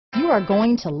are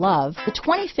going to love the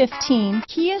 2015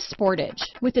 Kia Sportage.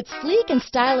 With its sleek and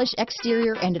stylish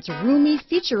exterior and its roomy,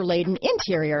 feature-laden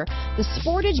interior, the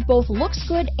Sportage both looks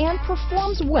good and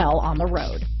performs well on the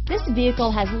road. This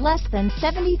vehicle has less than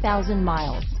 70,000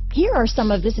 miles. Here are some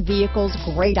of this vehicle's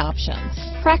great options: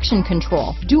 traction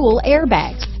control, dual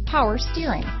airbags, power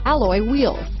steering, alloy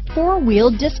wheels,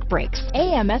 four-wheel disc brakes,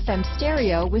 AM/FM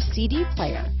stereo with CD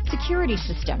player, security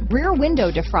system, rear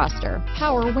window defroster,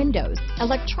 power windows,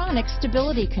 electronic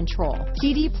stability control,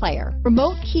 CD player,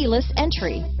 remote keyless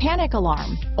entry, panic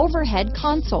alarm, overhead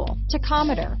console,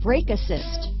 tachometer, brake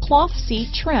assist, cloth seat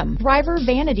trim, driver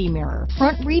vanity mirror,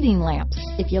 front reading lamps.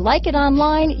 If you like it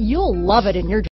online, you'll love it in your